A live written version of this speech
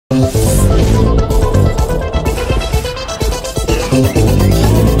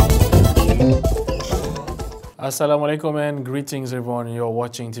Assalamualaikum and greetings everyone. You're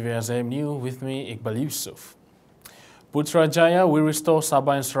watching Tvs Am News with me, Iqbal Yusuf. Putrajaya will restore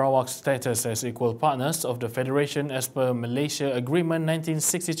Sabah and Sarawak's status as equal partners of the Federation as per Malaysia Agreement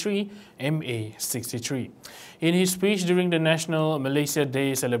 1963 MA 63. In his speech during the National Malaysia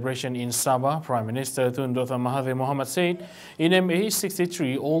Day celebration in Sabah, Prime Minister Tun Dr. Mahathir Mohamad said, in MA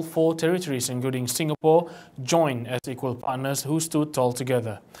 63, all four territories including Singapore joined as equal partners who stood tall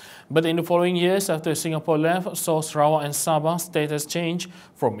together. But in the following years after Singapore left, saw Sarawak and Sabah status change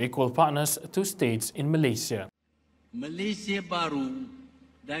from equal partners to states in Malaysia. Malaysia baru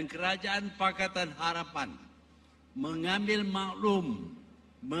dan Kerajaan Pakatan Harapan mengambil maklum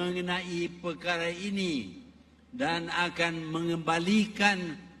mengenai perkara ini dan akan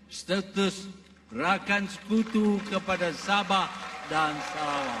mengembalikan status rakan sekutu kepada Sabah dan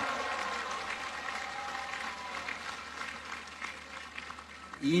Sarawak.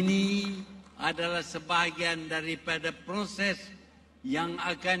 Ini adalah sebahagian daripada proses yang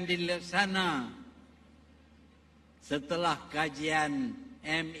akan dilaksanakan setelah kajian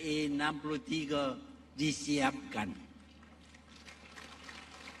MA 63 disiapkan.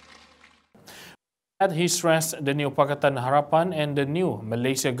 He stressed the new Pakatan Harapan and the new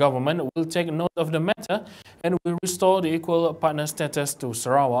Malaysia government will take note of the matter and will restore the equal partner status to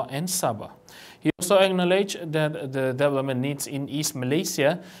Sarawak and Sabah. He also acknowledged that the development needs in East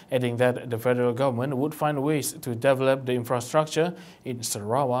Malaysia, adding that the federal government would find ways to develop the infrastructure in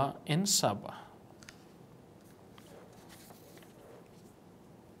Sarawak and Sabah.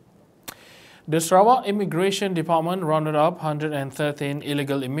 The Sarawak Immigration Department rounded up 113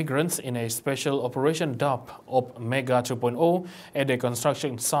 illegal immigrants in a special operation dubbed Op Mega 2.0 at a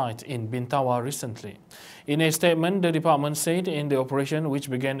construction site in Bintawa recently. In a statement, the department said in the operation, which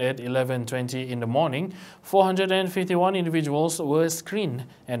began at 11:20 in the morning, 451 individuals were screened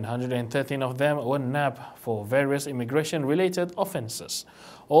and 113 of them were nabbed for various immigration-related offences.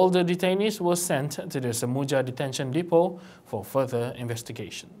 All the detainees were sent to the Semuja Detention Depot for further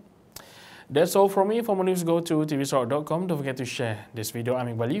investigation. That's all from me. For more news, go to tvsrock.com. Don't forget to share this video. I'm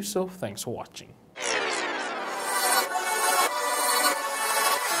Iqbal Yusuf. Thanks for watching.